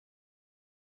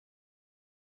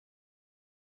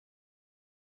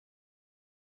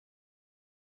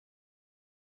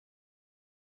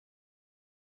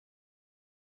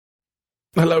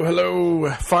Hello, hello,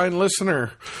 fine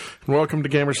listener, and welcome to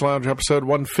Gamers Lounge episode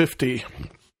 150.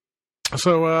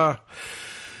 So,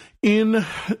 in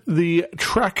the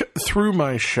trek through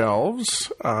my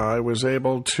shelves, I was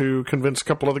able to convince a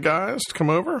couple of the guys to come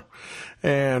over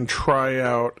and try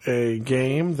out a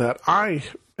game that I,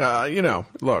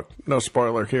 look, no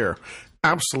spoiler here,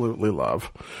 absolutely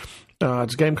love.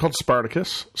 It's a game called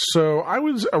Spartacus. So, I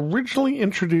was originally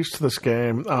introduced to this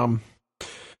game.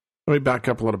 Let me back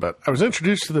up a little bit. I was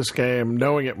introduced to this game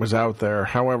knowing it was out there.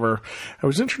 However, I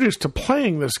was introduced to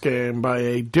playing this game by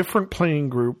a different playing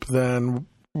group than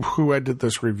who I did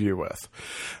this review with.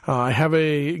 I have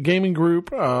a gaming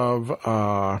group of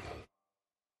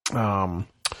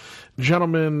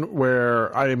gentlemen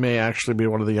where I may actually be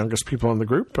one of the youngest people in the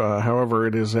group. However,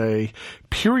 it is a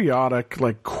periodic,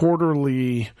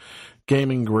 quarterly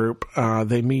gaming group.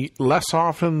 They meet less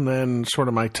often than sort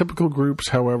of my typical groups.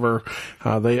 However,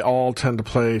 they all tend to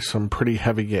play some pretty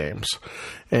heavy games.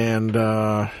 And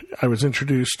I was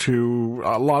introduced to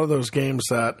a lot of those games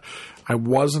that I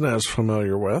wasn't as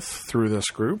familiar with through this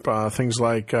group. Things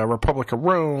like Republic of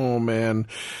Rome and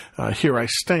Here I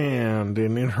Stand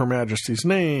and In Her Majesty's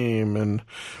Name and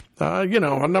a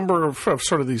number of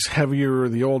sort of these heavier,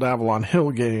 the old Avalon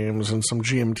Hill games and some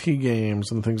GMT games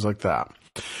and things like that.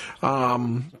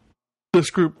 This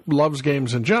group loves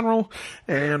games in general,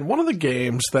 and one of the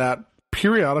games that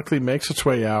periodically makes its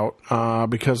way out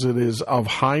because it is of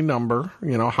high number,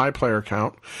 high player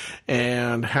count,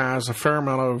 and has a fair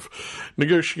amount of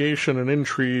negotiation and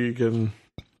intrigue and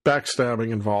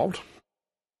backstabbing involved,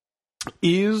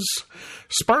 is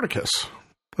Spartacus.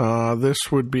 This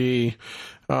would be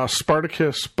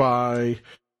Spartacus by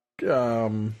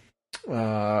Gale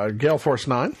Force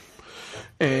 9.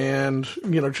 And,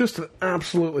 just an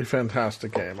absolutely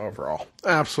fantastic game overall.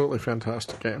 Absolutely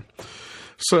fantastic game.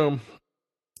 So,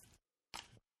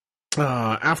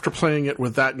 after playing it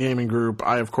with that gaming group,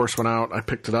 I, of course, went out. I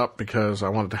picked it up because I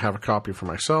wanted to have a copy for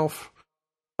myself.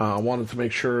 I wanted to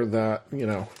make sure that,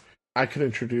 I could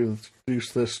introduce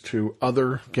this to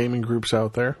other gaming groups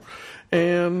out there.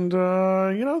 And,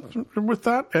 with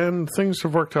that, and things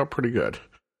have worked out pretty good.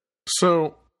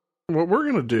 So, what we're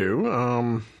going to do,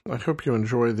 I hope you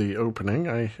enjoy the opening.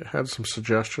 I had some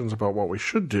suggestions about what we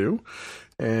should do,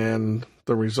 and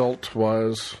the result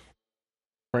was,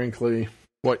 frankly,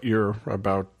 what you're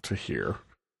about to hear.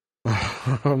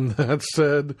 That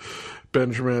said,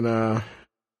 Benjamin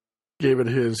gave it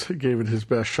his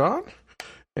best shot,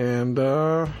 and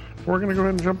we're going to go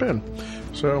ahead and jump in.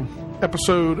 So,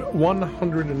 episode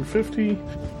 150.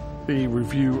 The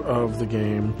review of the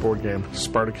board game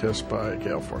Spartacus by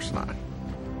Gale Force 9.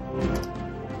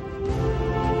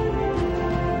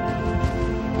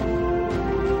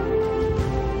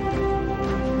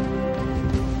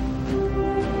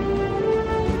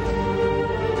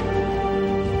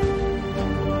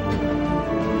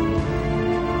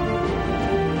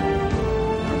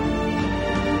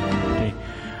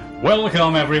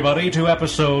 Welcome, everybody, to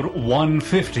episode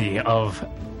 150 of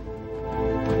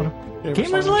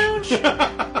Gamers Lounge?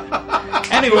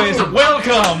 Anyways,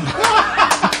 welcome!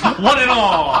 One and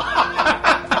all!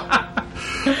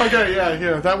 Okay,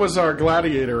 yeah, that was our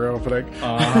Gladiator opening.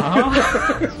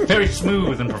 Very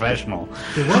smooth and professional.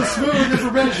 It was smooth and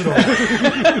professional.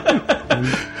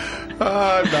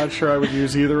 I'm not sure I would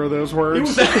use either of those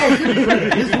words.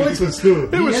 His voice was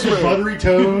smooth. He had the buttery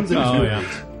tones. It was great. Yeah.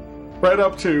 Right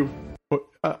up to...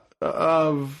 what?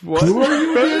 Who are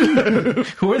you?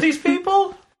 Who are these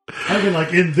people? I mean,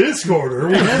 in this order,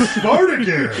 we have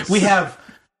Spartacus. We have...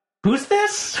 Who's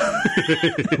this?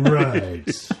 Right.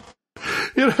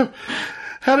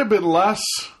 Had it been less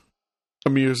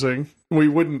amusing, we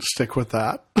wouldn't stick with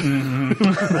that.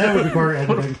 Mm-hmm. That would be part of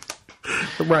editing.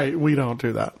 Right, we don't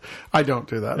do that. I don't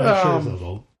do that.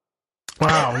 Sure.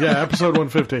 Wow, yeah, episode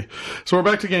 150. So we're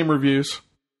back to game reviews.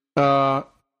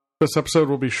 This episode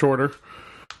will be shorter.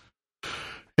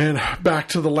 And back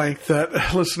to the length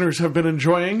that listeners have been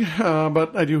enjoying.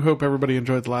 But I do hope everybody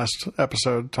enjoyed the last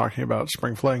episode talking about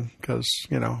Spring Fling, because,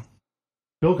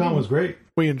 BillCon was great.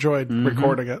 We enjoyed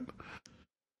recording it.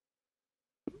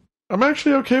 I'm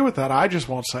actually okay with that. I just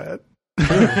won't say it.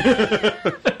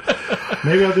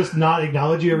 Maybe I'll just not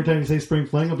acknowledge you every time you say Spring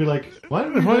Fling. I'll be like,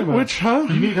 what? Which, huh?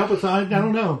 You need help with I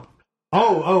don't know.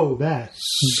 Oh, that.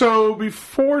 So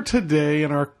before today,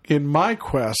 in my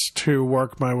quest to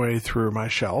work my way through my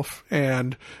shelf,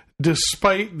 and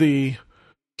despite the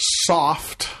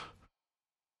soft,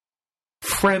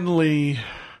 friendly,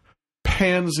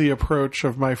 pansy approach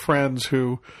of my friends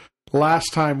who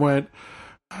last time went,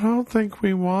 I don't think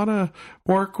we want to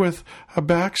work with a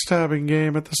backstabbing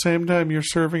game at the same time you're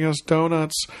serving us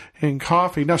donuts and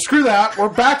coffee. Now, screw that. We're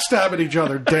backstabbing each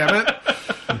other, damn it.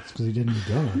 It's because you didn't eat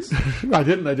donuts. I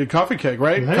didn't. I did coffee cake,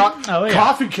 right? Right?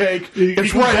 Coffee cake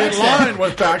is right in line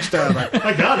with backstabbing.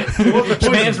 I got it. This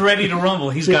man's ready to rumble.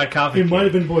 He's got coffee. It might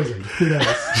have been poison. Who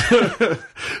knows?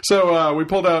 So we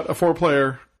pulled out a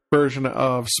 4-player version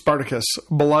of Spartacus: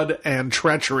 Blood and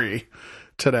Treachery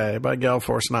today by Gale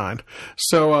Force 9.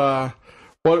 So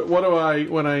what do I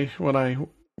when I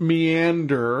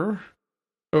meander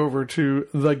over to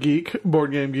the Geek,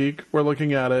 Board Game Geek, we're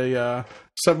looking at a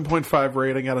 7.5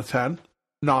 rating out of 10.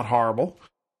 Not horrible.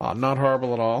 Not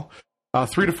horrible at all.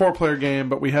 3 to 4 player game,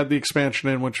 but we had the expansion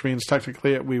in, which means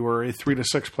technically we were a 3 to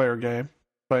 6 player game,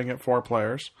 playing at 4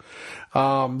 players.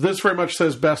 This very much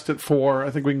says best at 4. I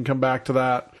think we can come back to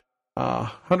that.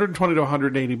 120 to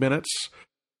 180 minutes.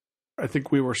 I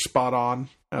think we were spot on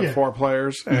at 4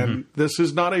 players, and this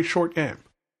is not a short game.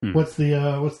 What's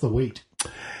the weight?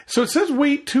 So it says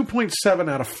weight 2.7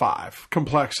 out of 5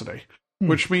 complexity,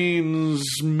 which means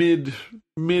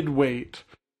mid-weight.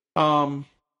 I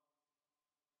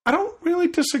don't really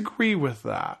disagree with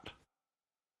that.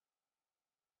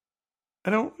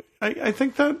 I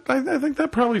think that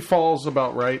probably falls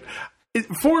about right.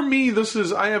 For me,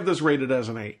 I have this rated as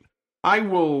an 8. I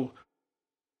will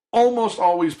almost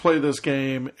always play this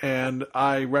game, and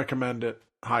I recommend it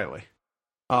highly.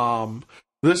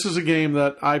 This is a game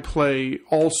that I play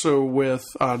also with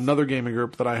another gaming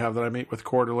group that I have that I meet with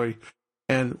quarterly,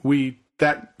 and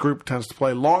that group tends to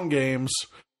play long games,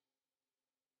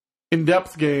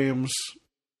 in-depth games,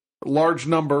 large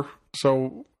number.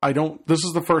 So this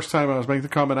is the first time, I was making the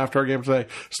comment after our game today,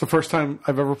 it's the first time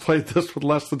I've ever played this with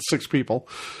less than 6 people.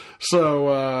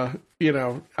 So,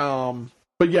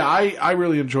 but yeah, I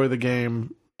really enjoy the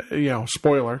game.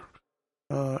 Spoiler.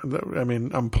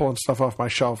 I'm pulling stuff off my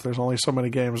shelf. There's only so many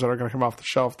games that are going to come off the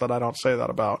shelf that I don't say that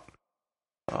about.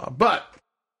 But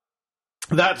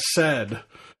that said,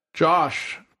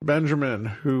 Josh, Benjamin,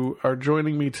 who are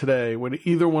joining me today, would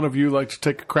either one of you like to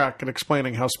take a crack at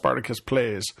explaining how Spartacus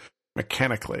plays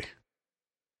mechanically?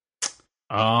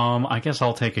 I guess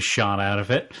I'll take a shot out of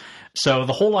it. So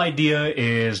the whole idea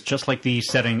is just like the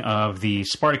setting of the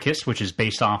Spartacus, which is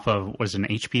based off of, was an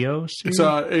HBO series? It's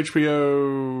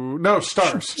HBO... No,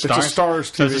 Stars. It's a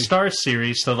Stars TV. So it's a Stars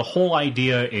series. So the whole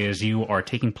idea is you are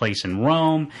taking place in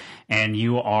Rome, and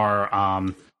you are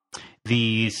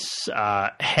these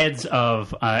heads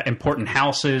of important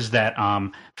houses that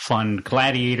fund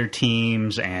gladiator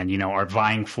teams and, are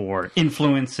vying for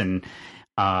influence and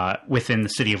within the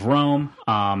city of Rome.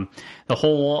 The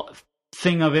whole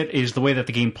thing of it is the way that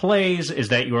the game plays is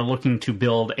that you are looking to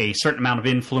build a certain amount of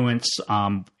influence.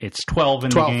 It's 12 in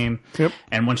the game. Yep.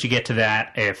 And once you get to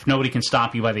that, if nobody can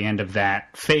stop you by the end of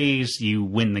that phase, you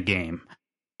win the game.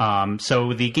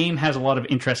 So the game has a lot of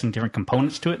interesting different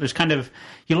components to it. There's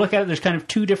you look at it, there's kind of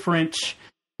 2 different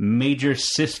major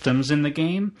systems in the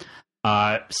game.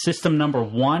 System number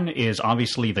 1 is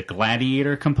obviously the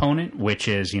gladiator component, which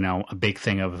is, a big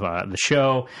thing of the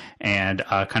show, and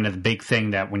kind of the big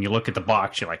thing that when you look at the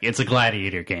box, you're like, it's a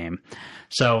gladiator game.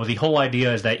 So the whole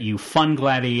idea is that you fund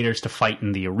gladiators to fight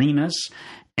in the arenas,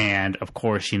 and of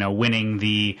course, winning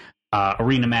the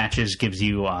arena matches gives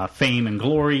you fame and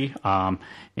glory,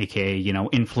 aka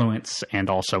influence, and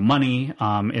also money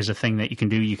is a thing that you can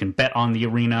do. You can bet on the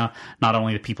arena, not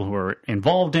only the people who are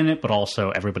involved in it, but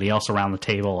also everybody else around the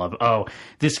table of,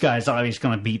 this guy's always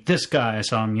going to beat this guy,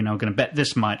 so I'm going to bet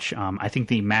this much. I think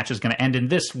the match is going to end in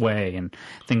this way, and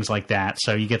things like that.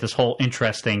 So you get this whole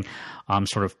interesting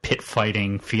sort of pit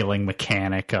fighting feeling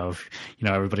mechanic of,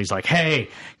 everybody's like, hey,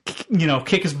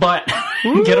 kick his butt,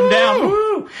 get him down,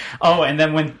 woo! Oh, and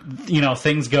then when,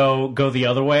 things go the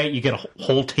other way, you get a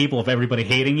whole table of everybody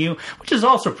hating you, which is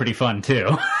also pretty fun,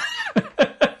 too.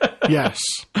 Yes.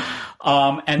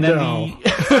 And then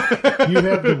you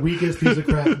have the weakest piece of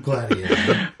crap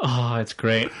gladiator. Oh, it's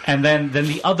great. And then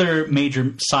the other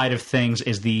major side of things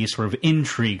is the sort of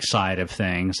intrigue side of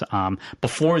things.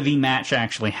 Before the match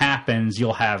actually happens,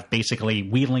 you'll have basically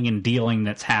wheeling and dealing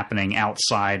that's happening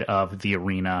outside of the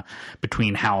arena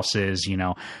between houses.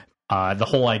 The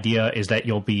whole idea is that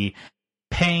you'll be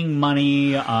paying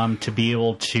money to be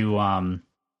able to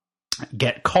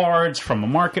get cards from a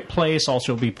marketplace.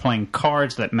 Also, you'll be playing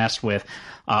cards that mess with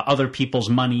other people's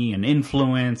money and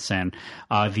influence, and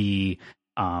the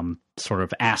sort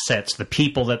of assets, the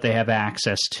people that they have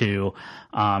access to.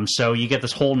 So you get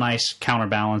this whole nice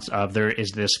counterbalance of there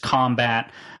is this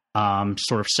combat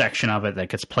sort of section of it that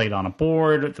gets played on a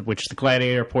board, which is the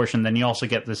gladiator portion. Then you also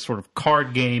get this sort of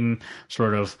card game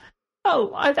sort of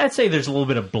Oh, I'd say there's a little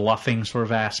bit of bluffing sort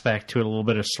of aspect to it, a little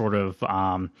bit of sort of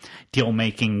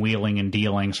deal-making, wheeling and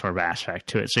dealing sort of aspect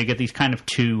to it. So you get these kind of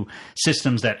two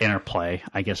systems that interplay,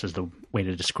 I guess is the way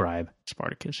to describe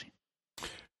Spartacus.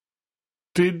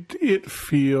 Did it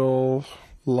feel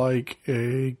like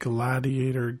a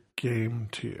gladiator game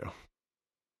to you?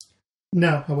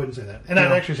 No, I wouldn't say that. And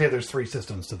I'd actually say there's 3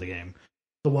 systems to the game.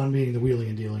 The one being the wheeling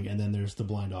and dealing, and then there's the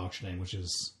blind auctioning, which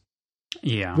is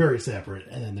very separate,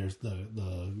 and then there's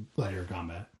the gladiator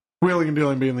combat. Wheeling and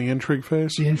dealing being the intrigue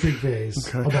phase? The intrigue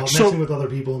phase, about messing with other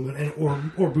people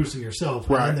or boosting yourself.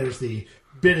 Right. And then there's the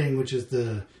bidding, which is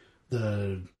the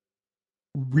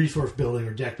resource building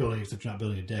or deck building, except you're not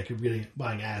building a deck. You're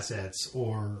buying assets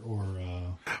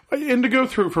And to go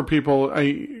through for people,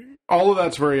 all of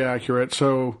that's very accurate.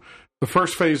 So the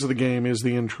first phase of the game is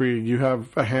the intrigue. You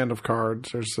have a hand of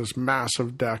cards. There's this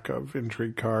massive deck of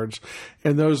intrigue cards.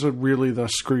 And those are really the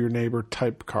screw your neighbor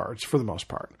type cards for the most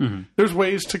part. Mm-hmm. There's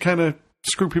ways to kind of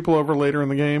screw people over later in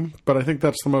the game, but I think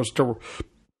that's the most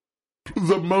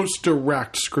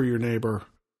direct screw your neighbor,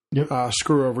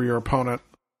 screw over your opponent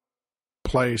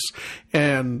place.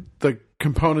 And the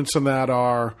components in that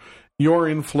are your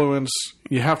influence.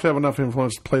 You have to have enough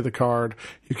influence to play the card.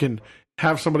 You can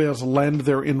have somebody else lend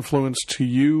their influence to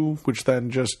you, which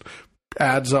then just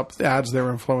adds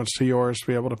their influence to yours to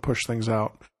be able to push things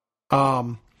out.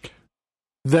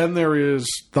 Then there is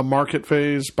the market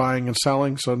phase, buying and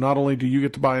selling. So not only do you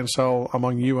get to buy and sell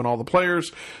among you and all the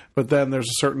players, but then there's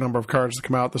a certain number of cards that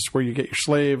come out. This is where you get your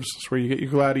slaves. This is where you get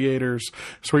your gladiators.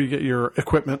 This is where you get your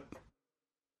equipment.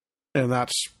 And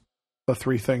that's the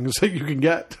 3 things that you can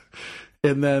get.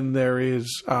 And then there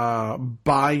is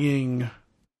buying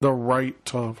the right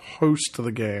to host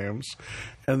the games.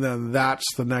 And then that's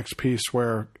the next piece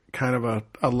where kind of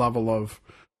a level of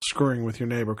screwing with your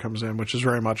neighbor comes in, which is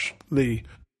very much the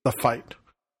fight.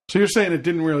 So you're saying it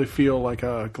didn't really feel like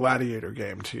a gladiator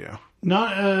game to you?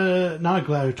 Not a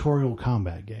gladiatorial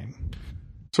combat game.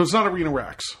 So it's not Arena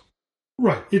Rex?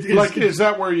 Right. Is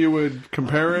that where you would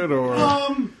compare it? Or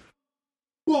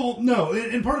well, no.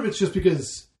 And part of it's just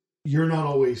because you're not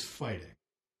always fighting.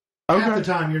 Okay. Half the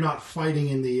time, you're not fighting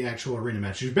in the actual arena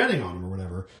match. You're betting on them or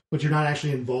whatever, but you're not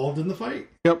actually involved in the fight.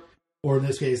 Yep. Or in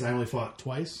this case, I only fought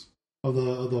twice of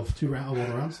the 2 rounds, of all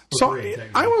the rounds. So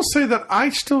I will say that I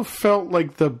still felt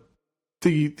like the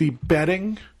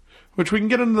betting, which we can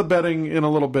get into the betting in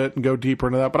a little bit and go deeper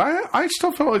into that, but I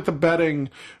still felt like the betting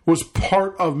was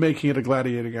part of making it a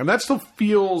gladiator game. That still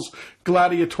feels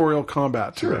gladiatorial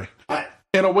combat to me.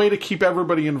 And a way to keep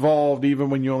everybody involved, even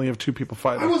when you only have 2 people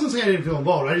fighting. I wasn't saying I didn't feel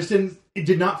involved. I just didn't. It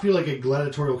did not feel like a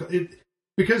gladiatorial.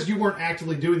 Because you weren't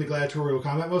actively doing the gladiatorial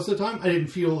combat most of the time. I didn't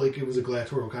feel like it was a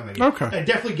gladiatorial combat game. Okay. I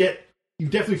definitely get. You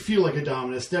definitely feel like a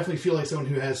Dominus. Definitely feel like someone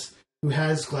who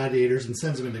has gladiators and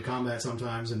sends them into combat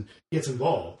sometimes and gets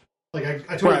involved. Like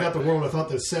I totally got the world. I thought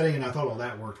the setting, and I thought all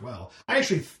that worked well. I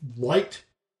actually liked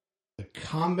the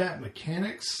combat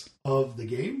mechanics of the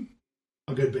game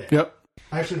a good bit. Yep.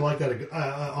 I actually like that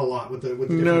a lot with the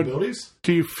different abilities.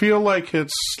 Do you feel like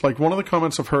it's like one of the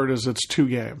comments I've heard is it's 2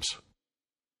 games?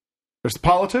 There's the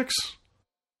politics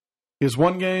is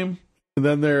one game, and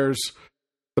then there's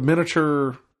the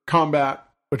miniature combat,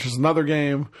 which is another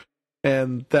game,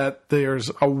 and that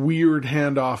there's a weird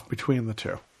handoff between the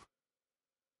 2.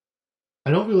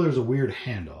 I don't feel there's a weird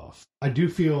handoff. I do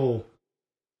feel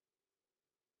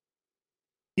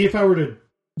if I were to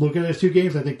look at it as 2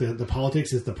 games, I think the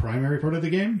politics is the primary part of the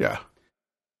game. Yeah.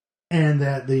 And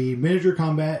that the miniature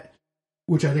combat,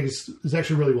 which I think is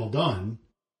actually really well done,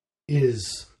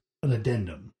 is an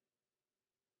addendum.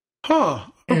 Huh.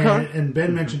 Okay. And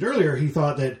Ben mentioned earlier, he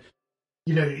thought that,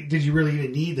 did you really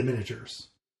even need the miniatures?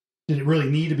 Did it really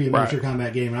need to be a miniature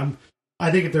combat game? And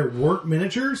I think if there weren't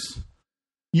miniatures,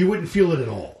 you wouldn't feel it at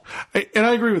all. And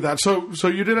I agree with that. So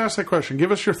you did ask that question.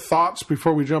 Give us your thoughts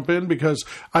before we jump in, because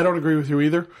I don't agree with you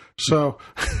either. So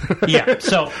yeah.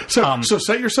 So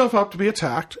set yourself up to be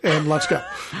attacked, and let's go.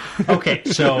 Okay.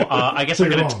 So I guess I'm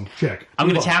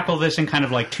going to tackle this in kind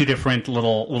of like 2 different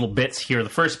little bits here. The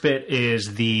first bit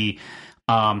is the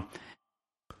kind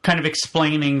of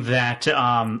explaining that.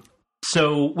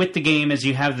 So with the game, as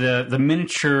you have the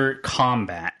miniature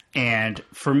combat, and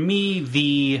for me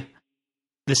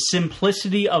the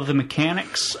simplicity of the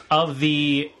mechanics of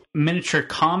the miniature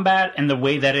combat and the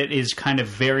way that it is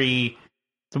the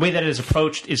way that it is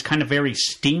approached is kind of very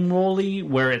steamrolly,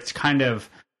 where it's kind of,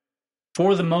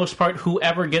 for the most part,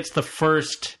 whoever gets the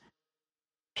first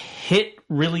hit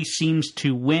really seems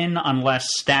to win, unless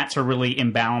stats are really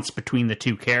imbalanced between the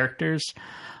 2 characters.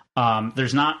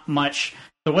 There's not much.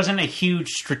 There wasn't a huge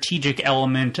strategic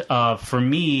element for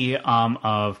me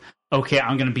of okay,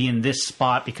 I'm going to be in this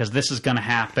spot because this is going to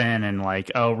happen, and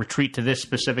like, oh, retreat to this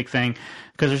specific thing,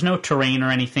 because there's no terrain or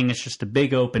anything. It's just a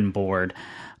big open board.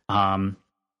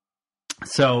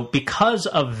 So because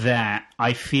of that,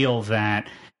 I feel that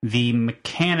the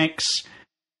mechanics,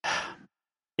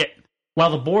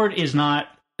 while the board is not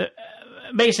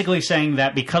basically saying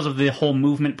that because of the whole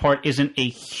movement part isn't a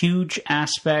huge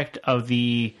aspect of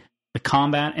the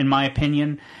combat, in my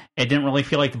opinion, it didn't really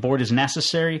feel like the board is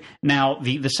necessary. Now,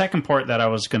 the second part that I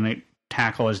was going to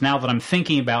tackle is, now that I'm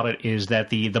thinking about it, is that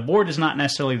the board is not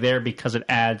necessarily there because it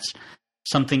adds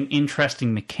something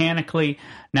interesting mechanically.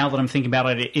 Now that I'm thinking about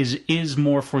it, it is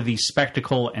more for the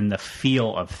spectacle and the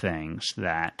feel of things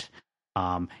that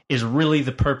is really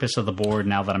the purpose of the board,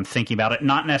 now that I'm thinking about it.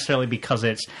 Not necessarily because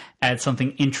it's adds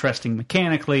something interesting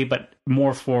mechanically, but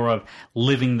more for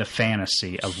living the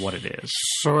fantasy of what it is.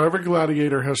 So every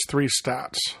gladiator has 3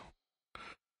 stats.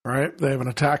 All right? They have an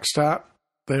attack stat,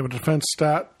 they have a defense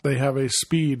stat, they have a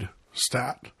speed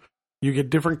stat. You get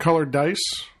different colored dice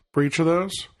for each of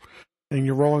those, and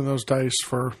you're rolling those dice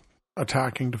for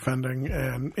attacking, defending,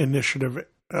 and initiative.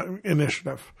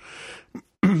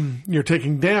 You're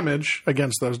taking damage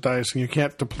against those dice, and you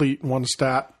can't deplete one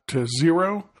stat to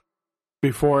 0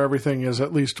 before everything is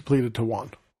at least depleted to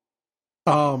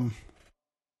 1.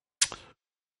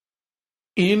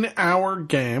 In our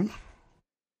game,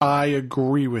 I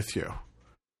agree with you.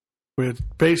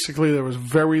 Basically, there was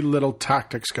very little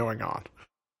tactics going on.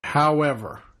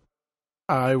 However,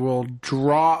 I will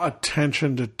draw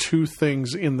attention to 2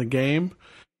 things in the game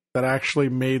that actually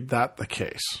made that the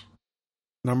case.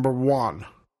 Number 1,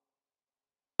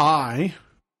 I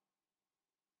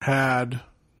had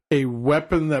a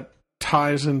weapon that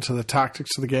ties into the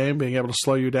tactics of the game, being able to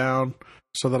slow you down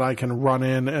so that I can run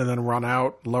in and then run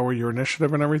out, lower your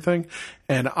initiative and everything.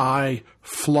 And I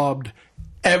flubbed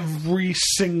every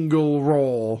single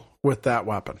roll with that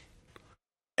weapon.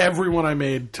 Everyone I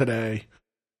made today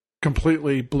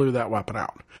completely blew that weapon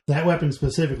out. That weapon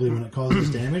specifically, when it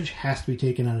causes damage, has to be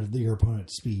taken out of your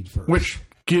opponent's speed first. Which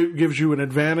gives you an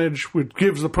advantage, which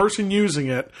gives the person using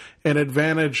it an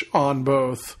advantage on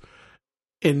both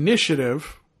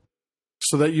initiative,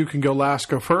 so that you can go last,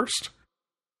 go first,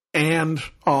 and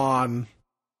on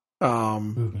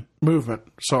movement,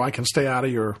 so I can stay out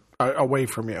of away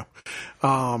from you.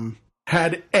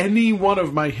 Had any one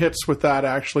of my hits with that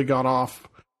actually gone off,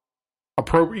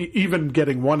 even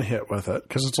getting one hit with it,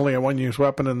 because it's only a one-use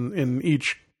weapon in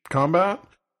each combat,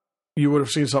 you would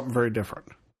have seen something very different.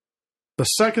 The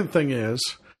second thing is,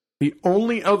 the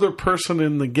only other person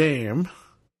in the game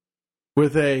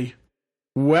with a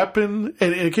weapon,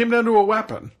 and it came down to a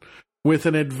weapon, with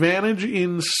an advantage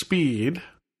in speed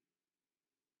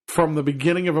from the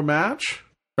beginning of a match,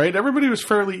 right? Everybody was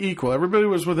fairly equal. Everybody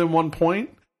was within 1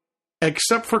 point,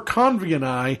 except for Convy and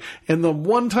I. And the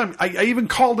one time, I even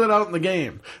called it out in the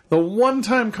game, the one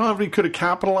time Convy could have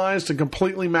capitalized and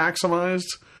completely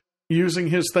maximized using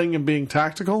his thing and being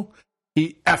tactical,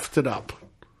 he effed it up.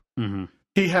 Mm-hmm.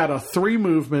 He had a 3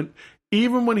 movement.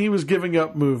 Even when he was giving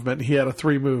up movement, he had a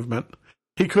 3 movement.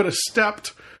 He could have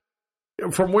stepped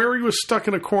from where he was stuck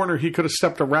in a corner. He could have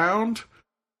stepped around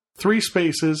 3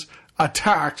 spaces,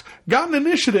 attacked, gotten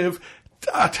initiative,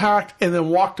 attacked, and then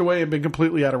walked away and been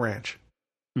completely out of range.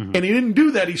 Mm-hmm. And he didn't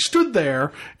do that. He stood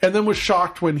there and then was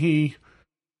shocked when he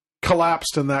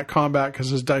collapsed in that combat because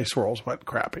his dice rolls went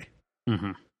crappy.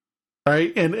 Mm-hmm.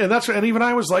 Right? And even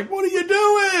I was like, what are you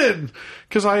doing?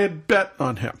 Because I had bet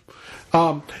on him.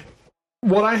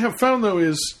 What I have found, though,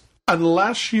 is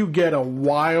unless you get a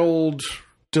wild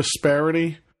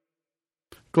disparity,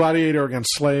 gladiator against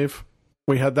slave,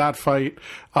 we had that fight.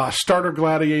 Starter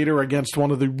gladiator against one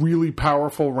of the really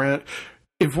powerful...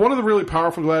 If one of the really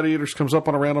powerful gladiators comes up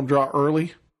on a random draw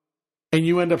early, and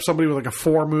you end up somebody with like a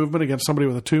 4 movement against somebody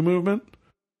with a 2 movement,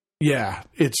 yeah,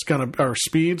 it's gonna... Or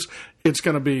speeds, it's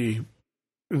gonna be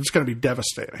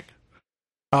devastating.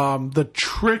 The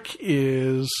trick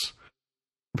is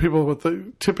people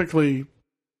with typically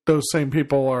those same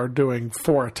people are doing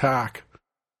 4 attack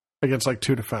against like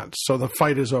 2 defense, so the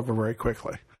fight is over very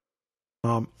quickly.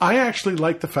 I actually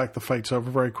like the fact the fight's over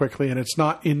very quickly and it's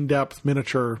not in-depth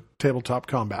miniature tabletop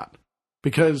combat,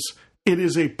 because it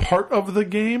is a part of the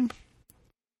game,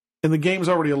 and the game's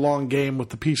already a long game with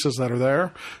the pieces that are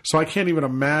there, so I can't even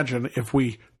imagine if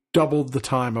we doubled the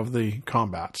time of the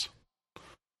combats.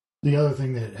 The other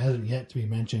thing that hasn't yet to be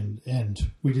mentioned, and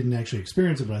we didn't actually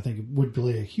experience it, but I think it would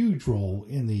play a huge role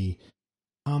in the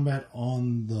combat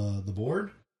on the board,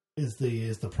 is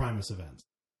the Primus events.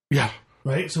 Yeah.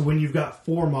 Right? So when you've got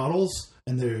 4 models,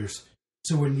 and there's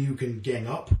So when you can gang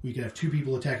up, you can have 2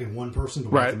 people attacking one person to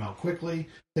wipe them out quickly,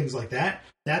 things like that.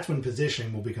 That's when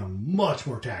positioning will become much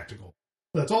more tactical.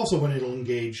 But that's also when it'll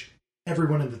engage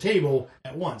everyone at the table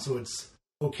at once. So it's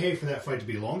okay for that fight to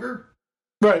be longer.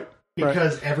 Right.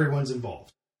 Because everyone's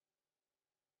involved.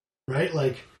 Right?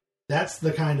 Like, that's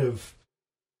the kind of...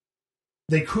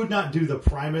 They could not do the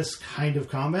Primus kind of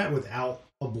combat without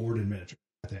a board and miniature,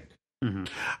 I think. Mm-hmm.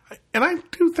 And I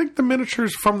do think the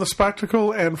miniatures from the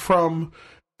spectacle and from...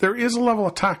 There is a level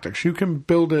of tactics. You can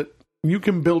build it. You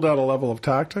can build out a level of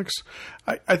tactics.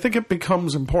 I think it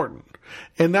becomes important.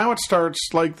 And now it starts...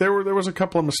 Like, there was a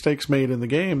couple of mistakes made in the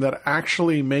game that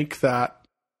actually make that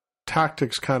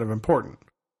tactics kind of important.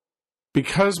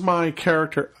 Because my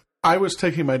character... I was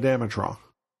taking my damage wrong.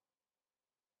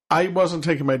 I wasn't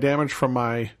taking my damage from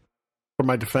my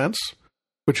defense,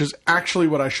 which is actually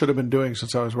what I should have been doing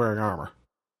since I was wearing armor.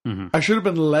 Mm-hmm. I should have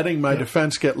been letting my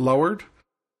defense get lowered,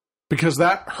 because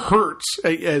that hurts.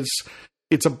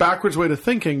 It's a backwards way to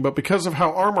thinking, but because of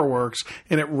how armor works,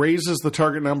 and it raises the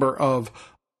target number of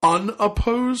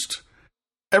unopposed,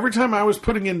 every time I was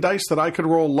putting in dice that I could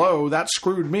roll low, that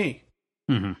screwed me.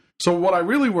 Mm-hmm. So what I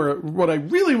really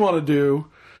want to do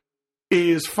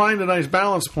is find a nice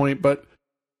balance point, but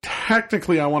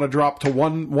technically I want to drop to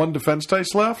one defense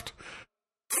dice left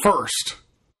first.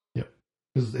 Yep.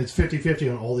 Because it's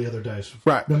 50-50 on all the other dice.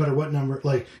 Right. No matter what number,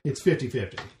 like, it's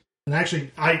 50-50. And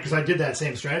actually, because I did that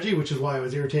same strategy, which is why I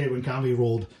was irritated when Kami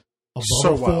rolled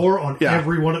above 4 on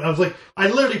every one. I was like, I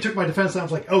literally took my defense and I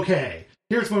was like, okay,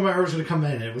 here's when my armor's going to come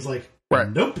in. And it was like,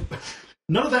 nope.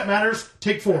 None of that matters.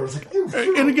 Take 4. It's like,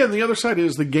 and again, the other side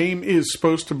is the game is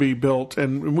supposed to be built,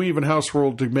 and we even house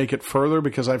ruled to make it further,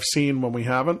 because I've seen when we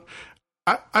haven't.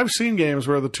 I've seen games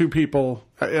where the 2 people,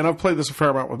 and I've played this a fair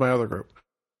amount with my other group,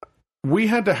 we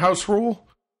had to house rule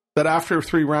that after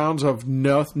 3 rounds of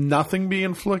nothing be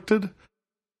inflicted,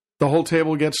 the whole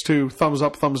table gets to thumbs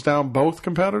up, thumbs down, both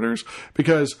competitors,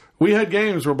 because we had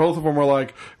games where both of them were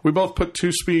like, we both put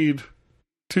 2-speed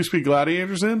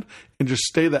gladiators in and just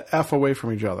stay the F away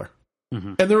from each other.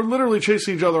 Mm-hmm. And they're literally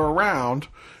chasing each other around,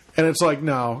 and it's like,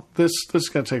 no, this is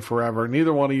going to take forever.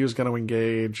 Neither one of you is going to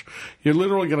engage. You're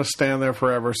literally going to stand there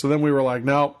forever. So then we were like,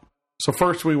 nope. So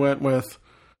first we went with,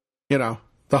 the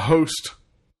host,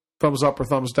 thumbs up or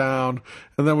thumbs down.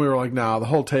 And then we were like, no, the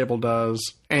whole table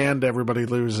does, and everybody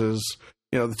loses.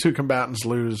 The 2 combatants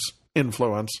lose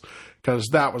influence, because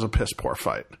that was a piss poor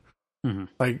fight. Mm-hmm.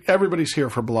 Like, everybody's here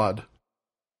for blood.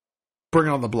 Bring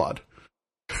on the blood.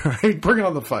 Right? Bring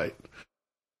on the fight.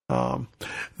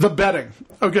 The betting.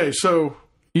 Okay, so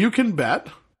you can bet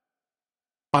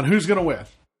on who's going to win.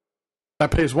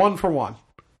 That pays 1 for 1.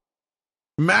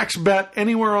 Max bet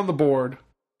anywhere on the board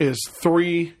is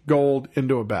 3 gold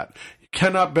into a bet. You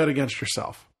cannot bet against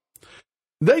yourself.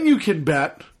 Then you can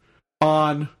bet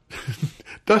on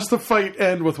does the fight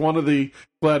end with one of the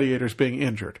gladiators being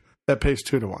injured. That pays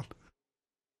 2 to 1.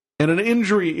 And an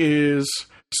injury is...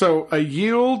 So a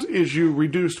yield is you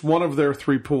reduced one of their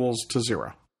 3 pools to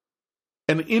 0.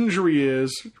 An injury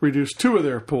is reduce 2 of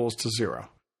their pools to 0.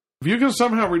 If you can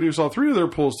somehow reduce all 3 of their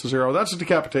pools to 0, that's a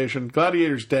decapitation.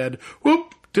 Gladiator's dead.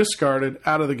 Whoop! Discarded.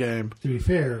 Out of the game. To be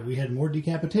fair, we had more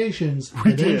decapitations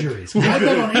than injuries. I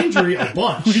bet on injury a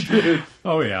bunch. We did.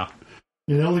 Oh, yeah.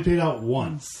 It only paid out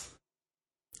once.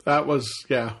 That was,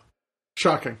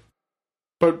 shocking.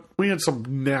 But we had some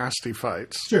nasty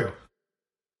fights. It's true.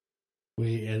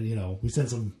 We sent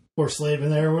some poor slave in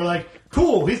there, and we're like,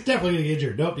 cool, he's definitely going to get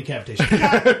injured. Nope,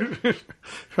 decapitation.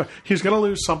 He's going to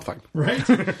lose something. Right?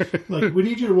 Like, we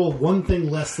need you to roll one thing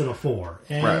less than a 4.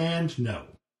 And no.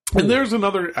 And there's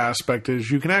another aspect, is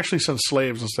you can actually send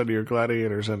slaves instead of your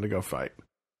gladiators in to go fight.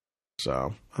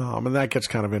 So, and that gets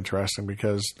kind of interesting,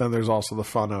 because then there's also the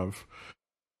fun of,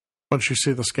 once you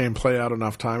see this game play out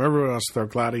enough time, everyone wants to throw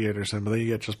gladiators in, but then you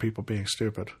get just people being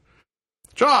stupid.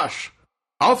 Josh!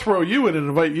 I'll throw you in and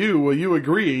invite you. Will you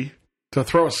agree to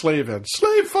throw a slave in?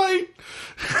 Slave fight!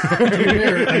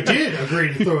 I did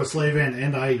agree to throw a slave in,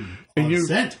 and I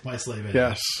sent my slave in.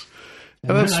 Yes.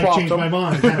 And then I changed my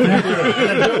mind. And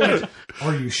then went,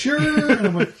 are you sure? And I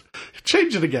went,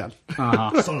 change it again.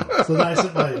 Uh-huh. So then I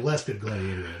sent my less good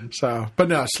gladiator in. So, but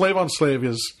no, slave on slave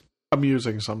is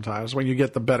amusing sometimes when you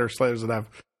get the better slaves that have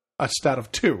a stat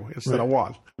of 2 instead of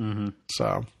 1. Mm-hmm.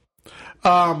 So,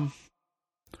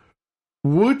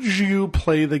 would you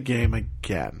play the game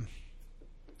again?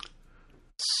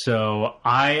 So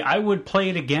I would play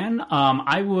it again.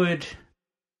 I would.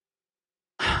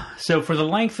 So for the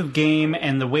length of game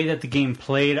and the way that the game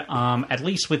played, at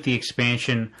least with the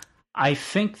expansion, I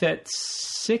think that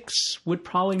 6 would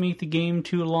probably make the game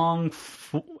too long.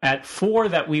 At 4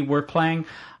 that we were playing,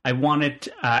 I wanted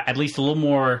at least a little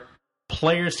more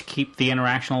players to keep the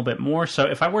interaction a little bit more. So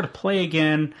if I were to play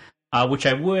again, which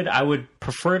I would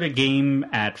prefer to game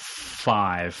at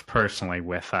 5 personally,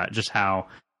 with just how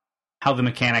the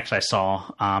mechanics I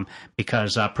saw,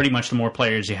 because pretty much the more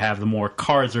players you have, the more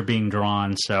cards are being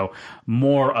drawn, so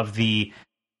more of the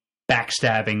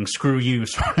backstabbing, screw you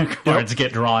sort of cards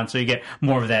get drawn, so you get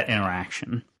more of that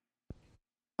interaction.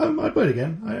 I'd play it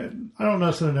again. I don't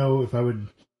necessarily know if I would.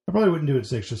 I probably wouldn't do it at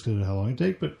 6 just because of how long it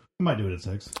take, but I might do it at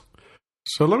 6.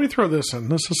 So let me throw this in.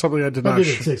 This is something I did not... If I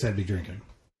did it at 6, I'd be drinking.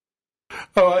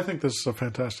 Oh, I think this is a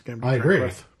fantastic game to I agree.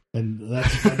 with. And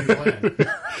that's my new plan.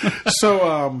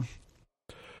 So,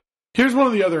 here's one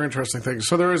of the other interesting things.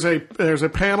 So there's a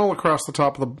panel across the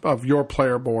top of your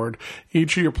player board.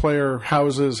 Each of your player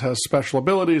houses has special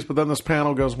abilities, but then this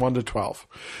panel goes 1 to 12.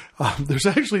 There's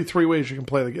actually 3 ways you can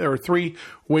play the game, or 3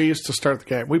 ways to start the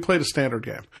game. We played a standard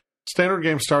game. Standard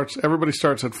game everybody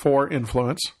starts at 4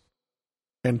 influence,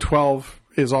 and 12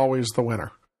 is always the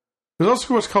winner. There's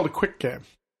also what's called a quick game.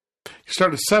 You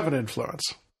start at 7 influence.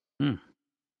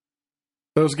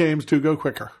 Those games do go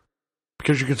quicker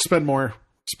because you can spend more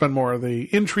of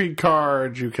the intrigue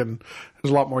cards. There's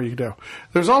a lot more you can do.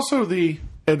 There's also the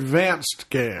advanced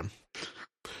game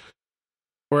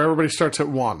where everybody starts at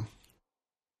 1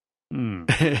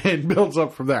 and builds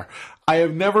up from there. I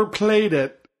have never played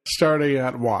it starting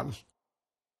at 1.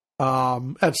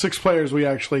 At 6 players, we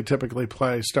actually typically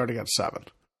play starting at 7.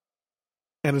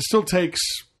 And it still takes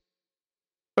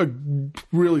a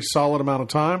really solid amount of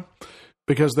time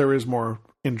because there is more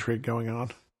intrigue going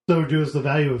on. So does the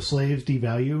value of slaves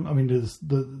devalue? I mean,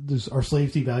 are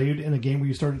slaves devalued in a game where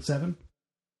you start at 7?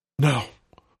 No.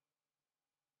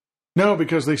 No,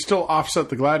 because they still offset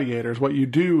the gladiators. What you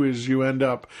do is you end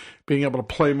up being able to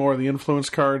play more of the influence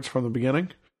cards from the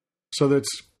beginning. So that's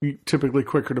typically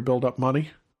quicker to build up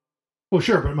money. Well,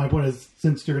 sure, but my point is,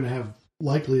 since you're going to have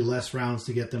likely less rounds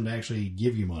to get them to actually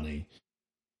give you money,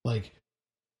 like,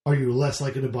 are you less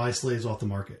likely to buy slaves off the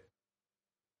market?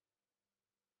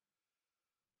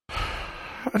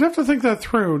 I'd have to think that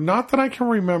through. Not that I can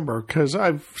remember, because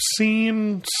I've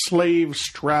seen slave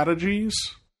strategies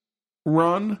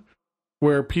run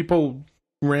where people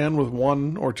ran with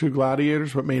 1 or 2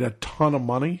 gladiators but made a ton of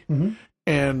money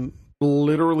and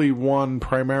literally won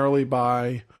primarily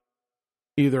by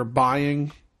either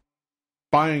buying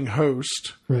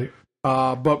host, right?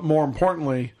 But more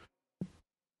importantly,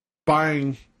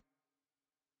 doing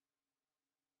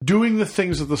the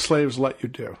things that the slaves let you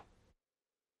do.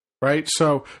 Right?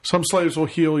 So some slaves will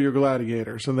heal your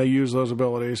gladiators, and they use those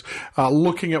abilities.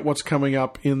 Looking at what's coming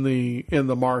up in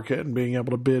the market and being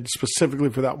able to bid specifically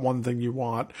for that one thing you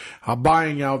want.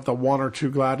 Buying out the 1 or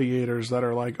 2 gladiators that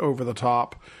are like over the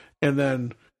top, and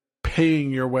then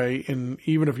paying your way in,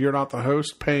 even if you're not the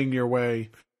host, paying your way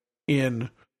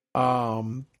in.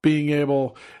 Being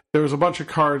able, there was a bunch of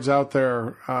cards out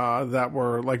there that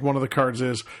were like, one of the cards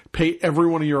is pay every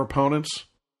one of your opponents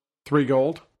 3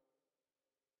 gold.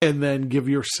 And then give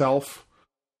yourself,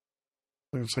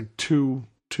 I think it's like two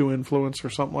influence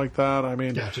or something like that. I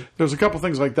mean, gotcha. There's a couple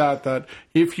things like that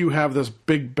if you have this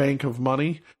big bank of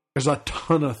money, there's a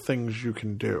ton of things you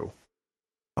can do.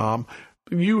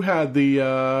 You had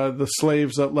the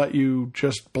slaves that let you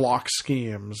just block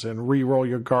schemes and re-roll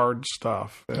your guard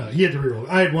stuff. You had to re-roll.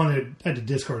 I had to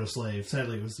discard a slave.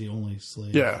 Sadly, it was the only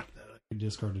slave that I could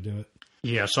discard to do it.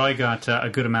 Yeah, so I got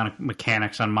a good amount of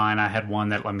mechanics on mine. I had one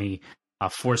that let me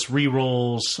force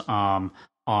rerolls on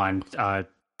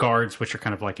guards, which are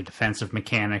kind of like a defensive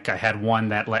mechanic. I had one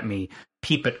that let me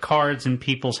peep at cards in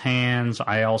people's hands.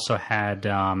 I also had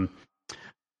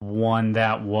one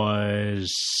that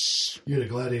was... You had a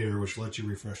gladiator, which lets you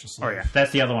refresh the slave. Oh, yeah.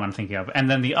 That's the other one I'm thinking of. And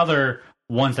then the other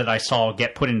ones that I saw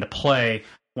get put into play,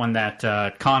 one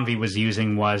that Convy was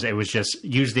using was just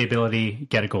use the ability,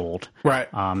 get a gold. Right.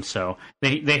 So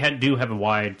they do have a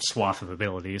wide swath of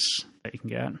abilities that you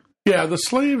can get. Yeah, the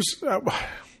slaves.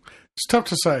 It's tough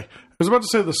to say. I was about to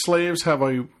say the slaves have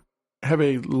a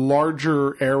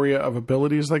larger area of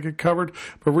abilities they get covered,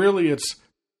 but really it's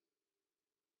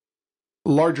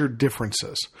larger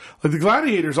differences. Like the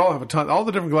gladiators all have a ton. All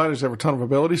the different gladiators have a ton of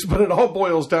abilities, but it all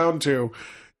boils down to: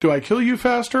 do I kill you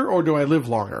faster or do I live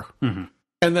longer? Mm-hmm.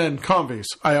 And then convies,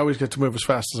 I always get to move as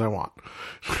fast as I want.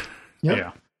 Yep.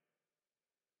 Yeah.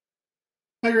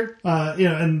 I agree.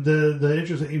 And the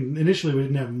interesting, initially we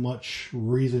didn't have much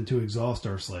reason to exhaust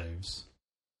our slaves.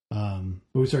 But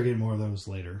we started getting more of those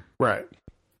later. Right.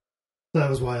 So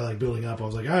that was why, like, building up, I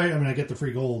was like, all right, I mean, I get the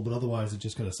free gold, but otherwise it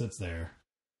just kind of sits there.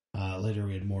 Later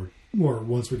we had more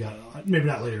once we got, maybe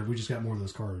not later, we just got more of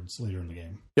those cards later in the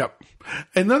game. Yep.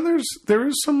 And then there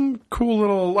is some cool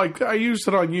little, like, I used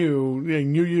it on you,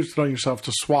 and you used it on yourself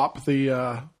to swap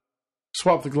the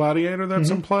gladiator that's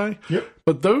in play. Yep.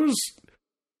 But those,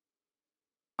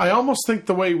 I almost think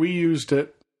the way we used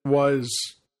it was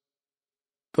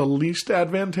the least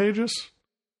advantageous.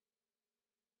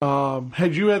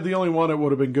 Had you had the only one, it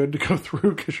would have been good to go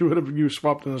through because you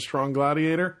swapped in a strong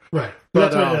gladiator. Right.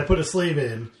 But that's why I put a slave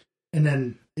in, and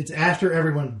then it's after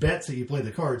everyone bets that you play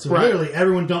the card. So literally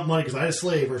everyone dumped money because I had a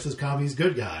slave versus Convi's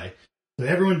good guy. So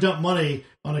everyone dumped money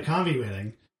on a Convi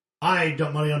winning. I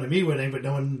dumped money on me winning, but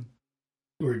no one...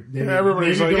 Or maybe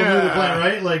everybody's Bill like, knew the plan,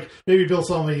 right? Like, maybe Bill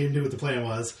saw me and knew what the plan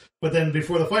was. But then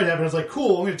before the fight happened, I was like,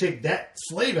 cool, I'm going to take that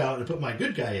slave out and put my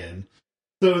good guy in.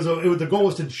 So the goal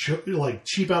was to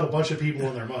cheap out a bunch of people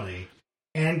on their money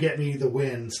and get me the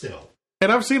win still.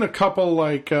 And I've seen a couple,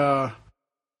 like, there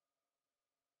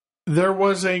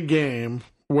was a game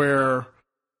where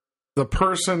the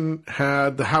person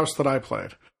had the house that I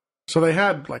played. So they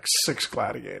had like 6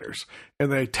 gladiators,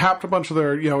 and they tapped a bunch of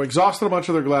their, exhausted a bunch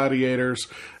of their gladiators.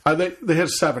 They had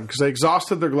 7 because they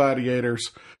exhausted their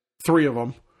gladiators, 3 of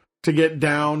them, to get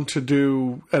down to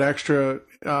do an extra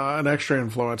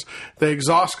influence. They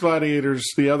exhaust gladiators,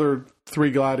 the other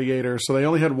 3 gladiators, so they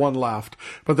only had 1 left.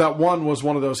 But that one was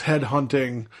one of those head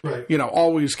hunting,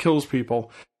 always kills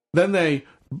people. Then they,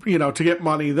 to get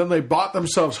money, then they bought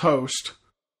themselves host.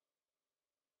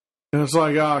 And it's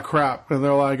like, crap. And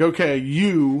they're like, okay,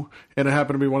 and it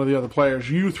happened to be one of the other players,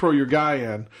 you throw your guy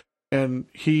in. And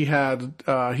he had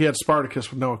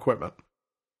Spartacus with no equipment.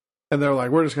 And they're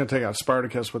like, we're just going to take out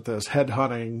Spartacus with this head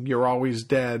hunting. You're always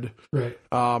dead. Right.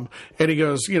 And he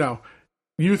goes,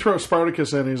 you throw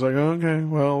Spartacus in. He's like, okay,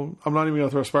 well, I'm not even going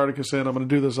to throw Spartacus in. I'm going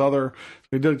to do this other.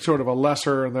 We did sort of a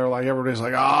lesser, and they're like, everybody's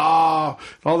like, all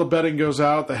the betting goes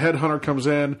out. The head hunter comes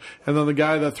in, and then the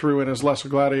guy that threw in his lesser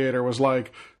gladiator was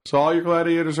like, so all your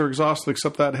gladiators are exhausted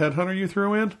except that head hunter you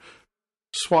threw in?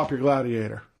 Swap your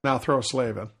gladiator. Now throw a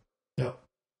slave in. Yep.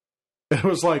 It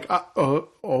was like,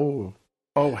 oh,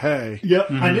 hey. Yep.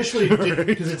 Mm-hmm. I initially,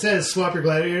 because it says swap your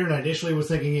gladiator, and I initially was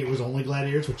thinking it was only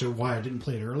gladiators, which is why I didn't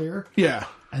play it earlier. Yeah.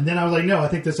 And then I was like, no, I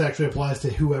think this actually applies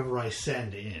to whoever I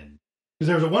send in. Because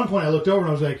there was at one point I looked over and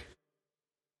I was like,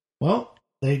 well,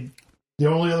 the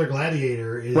only other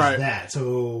gladiator is that.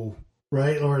 So,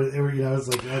 right? Or it's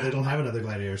like, they don't have another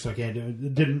gladiator, so I can't do it.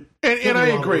 It didn't. And I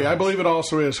agree. I believe it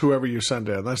also is whoever you send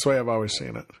in. That's the way I've always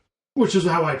seen it. Which is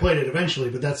how I played it eventually,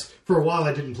 but that's for a while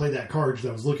I didn't play that card because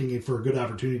I was looking for a good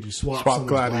opportunity to swap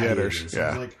gladiators. Yeah. I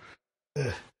was like,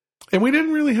 ugh. And we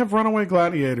didn't really have runaway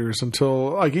gladiators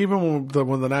until, like, even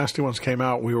when the nasty ones came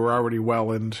out, we were already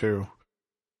well into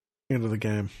the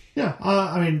game. Yeah,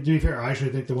 I mean, to be fair, I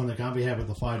actually think the one that Convi had with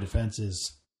the 5 defense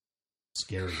is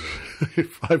scary.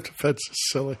 5 defense is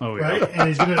silly, right? And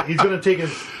he's gonna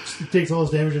takes all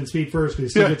his damage and speed first, but he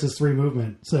still gets his 3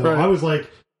 movement. So I was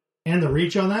like. And the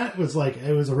reach on that was like,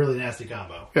 it was a really nasty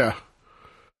combo. Yeah.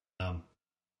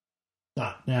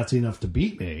 Not nasty enough to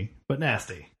beat me, but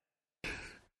nasty.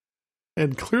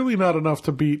 And clearly not enough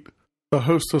to beat the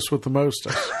hostess with the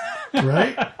mostest.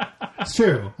 Right? It's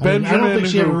true. I don't think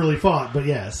she ever really fought, but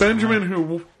yes. Benjamin,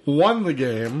 who won the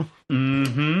game.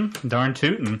 Mm-hmm. Darn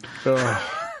tootin'.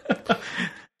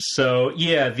 So,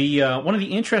 yeah, the one of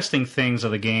the interesting things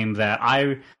of the game that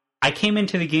I came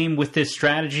into the game with this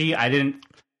strategy, I didn't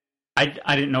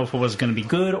know if it was going to be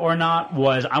good or not,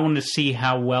 was I wanted to see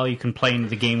how well you can play into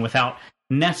the game without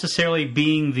necessarily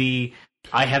being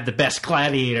I have the best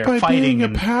gladiator by fighting. Being a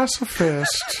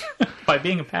pacifist. By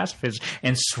being a pacifist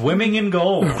and swimming in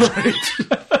gold. Right.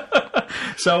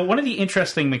 So one of the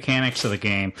interesting mechanics of the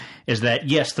game is that,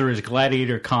 yes, there is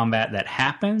gladiator combat that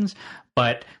happens,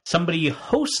 but somebody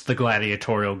hosts the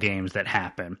gladiatorial games that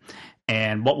happen.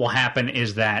 And what will happen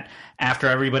is that after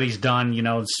everybody's done,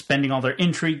 spending all their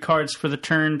intrigue cards for the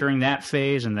turn during that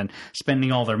phase and then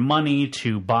spending all their money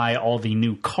to buy all the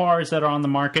new cards that are on the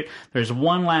market, there's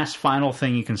one last final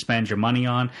thing you can spend your money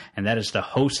on, and that is to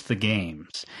host the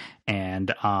games.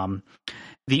 And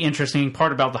the interesting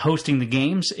part about the hosting the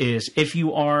games is if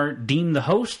you are deemed the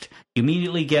host, you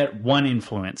immediately get 1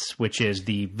 influence, which is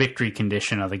the victory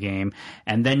condition of the game.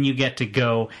 And then you get to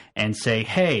go and say,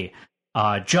 hey,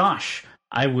 Josh,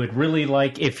 I would really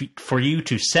like for you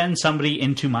to send somebody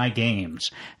into my games.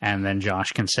 And then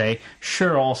Josh can say,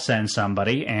 sure, I'll send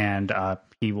somebody, and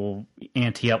he will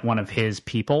ante up one of his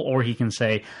people, or he can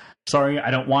say, sorry,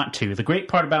 I don't want to. The great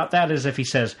part about that is if he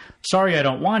says, sorry, I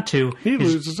don't want to, he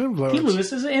loses influence. He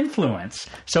loses influence.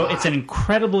 So it's an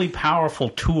incredibly powerful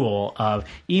tool of,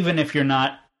 even if you're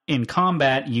not in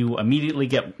combat, you immediately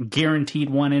get guaranteed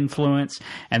one influence,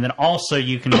 and then also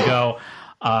you can go,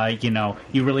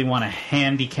 you really want to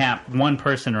handicap one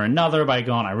person or another by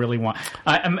going, I really want...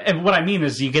 and what I mean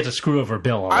is you get to screw over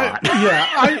Bill a lot.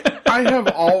 I have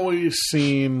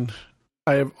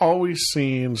always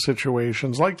seen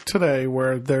situations like today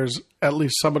where there's at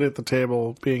least somebody at the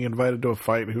table being invited to a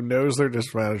fight who knows they're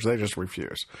disadvantaged. They just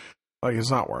refuse. Like,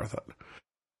 it's not worth it.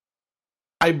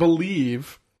 I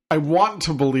want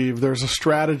to believe there's a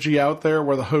strategy out there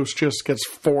where the host just gets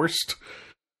forced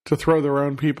to throw their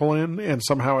own people in and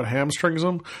somehow it hamstrings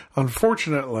them.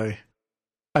 Unfortunately,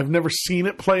 I've never seen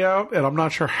it play out, and I'm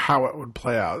not sure how it would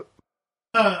play out.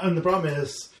 And the problem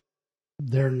is,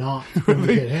 they're not going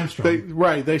to get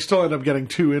hamstrung. They still end up getting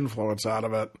 2 influence out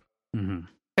of it. Mm-hmm.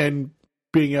 And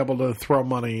being able to throw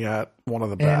money at one of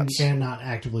the bats. And not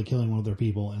actively killing one of their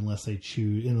people unless they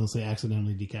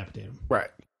accidentally decapitate them. Right.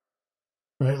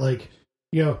 Right? Like,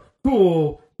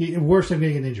 cool, worse than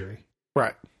getting an injury.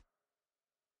 Right.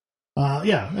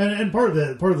 And part of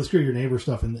the screw your neighbor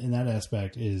stuff in that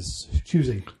aspect is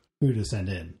choosing who to send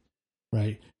in,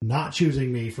 right? Not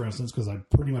choosing me, for instance, because I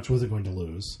pretty much wasn't going to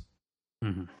lose,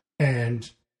 and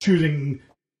choosing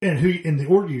and who in the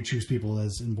order you choose people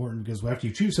is important because after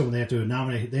you choose someone, they have to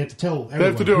nominate. They have to tell everyone. They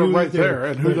have to do it right there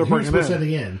and who they're bringing in.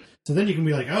 Sending in. So then you can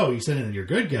be like, oh, you sent in your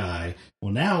good guy.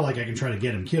 Well, now I can try to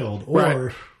get him killed,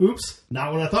 or oops,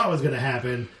 not what I thought was going to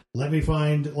happen. Let me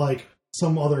find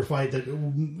some other fight that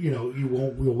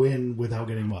will win without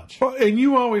getting much. Well, and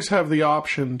you always have the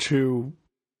option to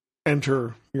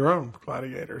enter your own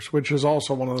gladiators, which is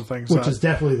also one of the things. Which is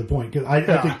definitely the point because I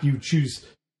think you choose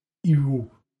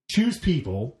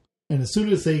people, and as soon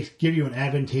as they give you an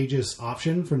advantageous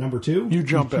option for number 2, you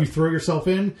jump in. You throw yourself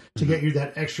in to get you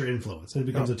that extra influence, and it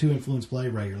becomes a 2 influence play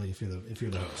regularly if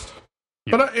you're the host.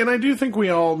 Yeah. But I do think we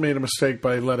all made a mistake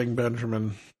by letting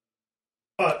Benjamin.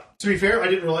 To be fair, I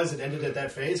didn't realize it ended at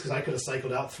that phase because I could have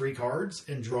cycled out 3 cards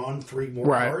and drawn 3 more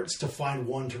cards to find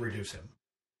 1 to reduce him.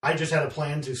 I just had a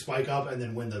plan to spike up and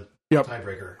then win the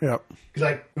tiebreaker. Yep. Because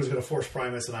I was going to force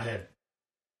Primus and I had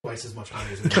twice as much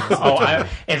money as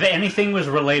if anything was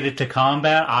related to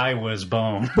combat, I was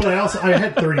boned. But I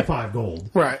had 35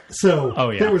 gold. Right. So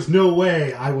there was no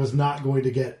way I was not going to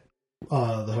get the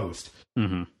host.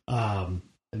 Mm-hmm.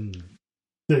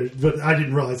 But I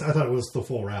didn't realize. I thought it was the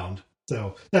full round.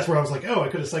 So that's where I was like, oh, I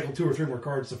could have cycled 2 or 3 more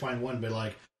cards to find 1,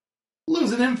 but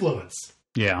lose an influence.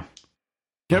 Yeah.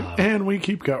 Yep, and we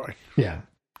keep going. Yeah.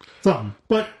 Something.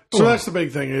 But so that's the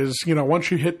big thing is,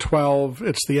 once you hit 12,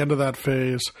 it's the end of that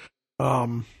phase.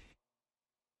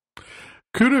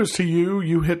 Kudos to you.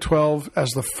 You hit 12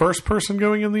 as the first person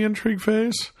going in the intrigue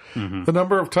phase. Mm-hmm. The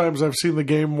number of times I've seen the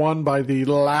game won by the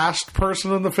last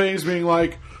person in the phase being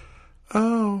like,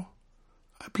 oh,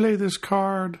 I play this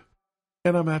card.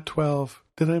 And I'm at 12.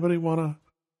 Did anybody want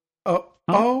to?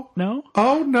 Oh, no.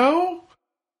 Oh, no.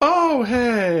 Oh,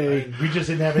 hey. We just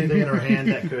didn't have anything in our hand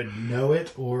that could know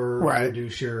it or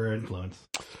reduce your influence.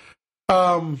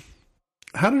 How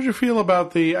did you feel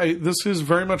about this is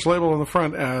very much labeled on the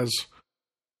front as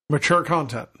mature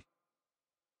content,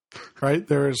 right?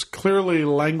 There is clearly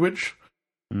language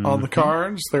on the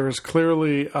cards. There is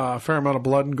clearly a fair amount of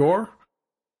blood and gore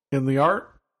in the art.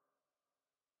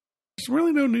 There's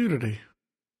really no nudity.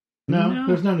 No,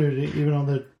 there's no nudity, even on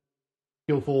the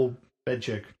skillful bed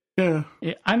chick. Yeah.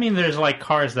 I mean, there's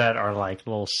cards that are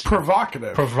little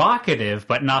provocative,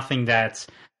 but nothing that's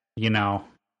the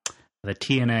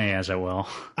TNA, as it will.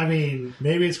 I mean,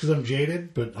 maybe it's because I'm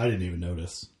jaded, but I didn't even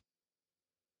notice.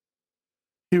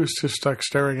 He was just stuck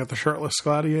staring at the shirtless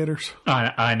gladiators.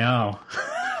 I know.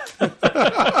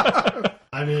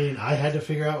 I mean, I had to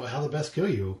figure out how to best kill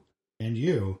you and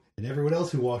everyone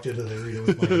else who walked into the arena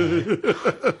with my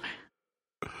guy.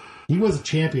 He was a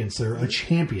champion, sir. A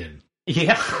champion.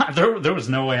 Yeah, there was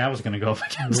no way I was going to go up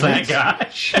against that guy.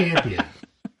 Champion.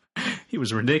 He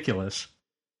was ridiculous.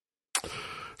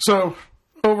 So,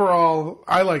 overall,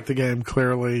 I like the game,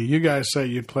 clearly. You guys say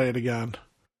you'd play it again.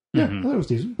 Yeah, that was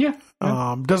decent. Yeah.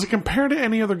 Does it compare to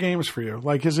any other games for you?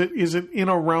 Is it in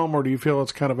a realm, or do you feel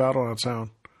it's kind of out on its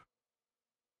own?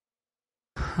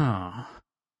 Huh.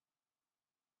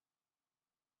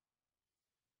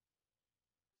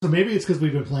 So maybe it's because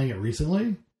we've been playing it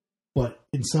recently, but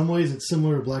in some ways it's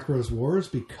similar to Black Rose Wars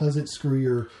because there's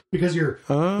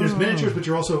miniatures, but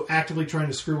you're also actively trying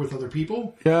to screw with other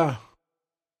people. Yeah.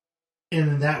 And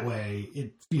in that way,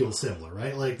 it feels similar,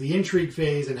 right? Like the intrigue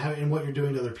phase and what you're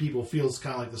doing to other people feels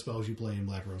kind of like the spells you play in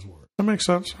Black Rose Wars. That makes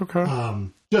sense. Okay.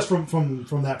 Just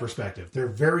from that perspective, they are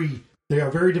very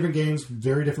different games,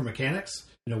 very different mechanics.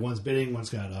 One's bidding, one's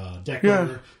got deck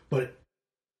builder, but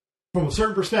from a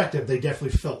certain perspective, they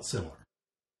definitely felt similar.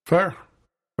 Fair.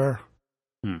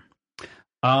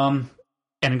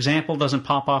 An example doesn't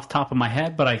pop off the top of my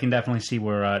head, but I can definitely see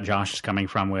where Josh is coming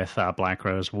from with Black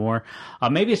Rose War.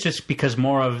 Maybe it's just because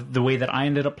more of the way that I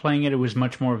ended up playing it, it was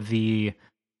much more of the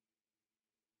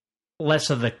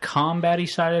less of the combat-y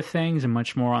side of things and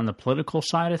much more on the political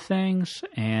side of things.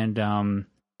 And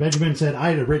Benjamin said,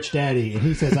 I had a rich daddy, and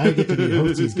he says, I get to be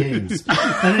host these games.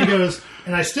 And then he goes,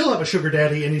 and I still have a sugar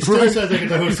daddy, and he still says I get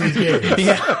to host these games.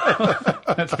 Yeah.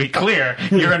 Let's be clear,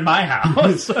 you're in my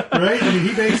house. Right? I mean,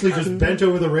 he basically just bent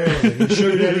over the railing, and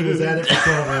sugar daddy was at it for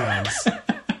 12 rounds.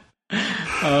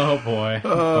 Oh, boy.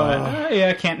 But,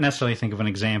 I can't necessarily think of an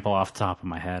example off the top of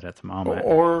my head at the moment.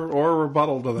 Or a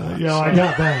rebuttal to that. Yeah, I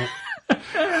got that.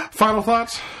 Final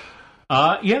thoughts?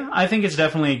 Yeah, I think it's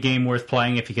definitely a game worth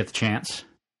playing if you get the chance.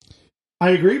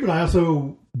 I agree, but I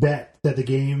also bet that the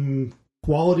game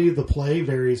quality of the play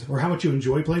varies, or how much you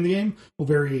enjoy playing the game will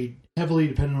vary heavily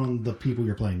depending on the people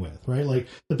you're playing with, right? Like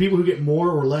the people who get more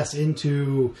or less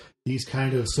into these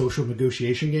kind of social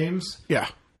negotiation games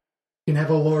can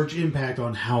have a large impact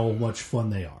on how much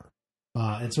fun they are.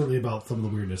 And certainly about some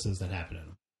of the weirdnesses that happen in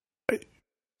them.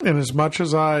 And as much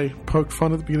as I poked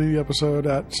fun at the beginning of the episode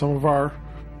at some of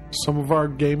our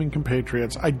gaming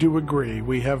compatriots, I do agree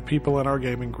we have people in our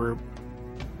gaming group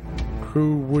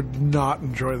who would not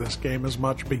enjoy this game as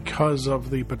much because of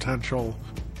the potential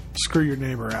screw your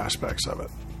neighbor aspects of it.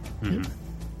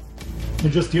 Mm-hmm.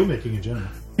 And just deal making in general.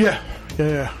 Yeah.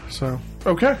 So,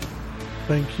 okay.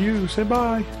 Thank you. Say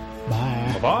bye.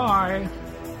 Bye. Bye-bye.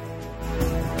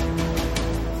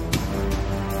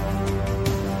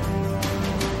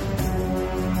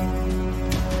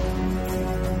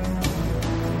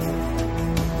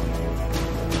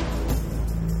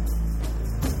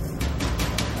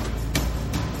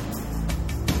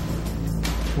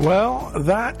 Well,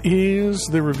 that is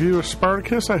the review of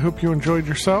Spartacus. I hope you enjoyed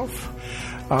yourself.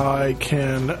 I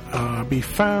can be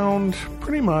found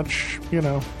pretty much,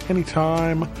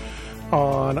 anytime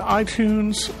on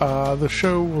iTunes. The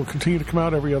show will continue to come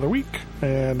out every other week,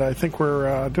 and I think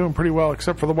we're doing pretty well,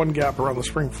 except for the one gap around the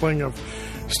spring fling of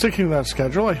sticking to that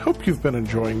schedule. I hope you've been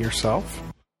enjoying yourself.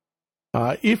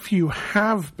 If you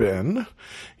have been,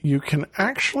 you can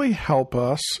actually help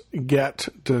us get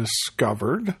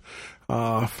discovered.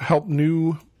 Help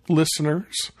new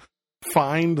listeners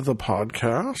find the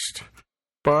podcast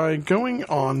by going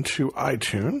on to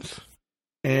iTunes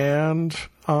and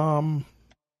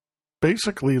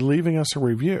basically leaving us a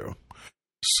review.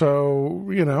 So,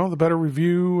 the better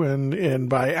review and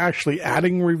by actually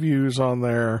adding reviews on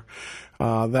there,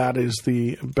 that is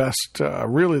the best,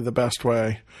 really the best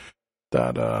way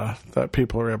that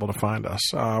people are able to find us.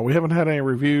 We haven't had any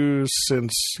reviews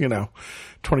since,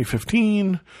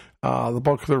 2015. The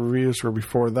bulk of the reviews were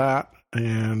before that,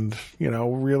 and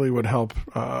really would help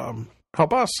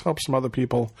us help some other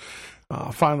people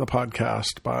find the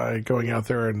podcast by going out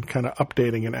there and kind of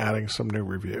updating and adding some new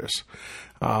reviews.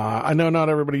 I know not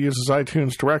everybody uses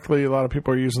iTunes directly. A lot of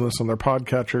people are using this on their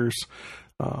podcatchers,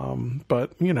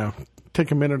 but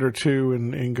take a minute or two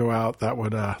and go out. That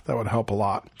would help a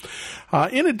lot.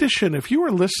 In addition, if you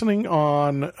are listening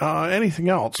on anything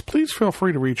else, please feel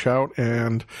free to reach out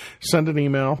and send an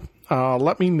email.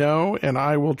 Let me know, and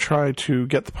I will try to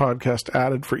get the podcast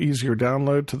added for easier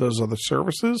download to those other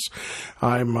services.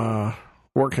 I'm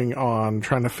working on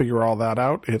trying to figure all that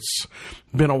out. It's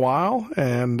been a while,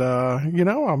 and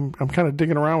I'm kind of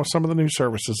digging around with some of the new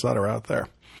services that are out there.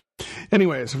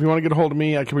 Anyways, if you want to get a hold of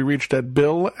me, I can be reached at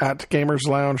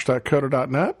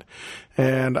bill@gamerslounge.coda.net,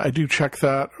 and I do check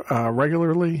that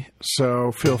regularly,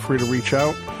 so feel free to reach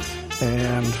out.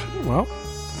 And, well,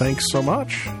 thanks so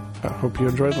much. I hope you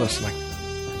enjoyed listening.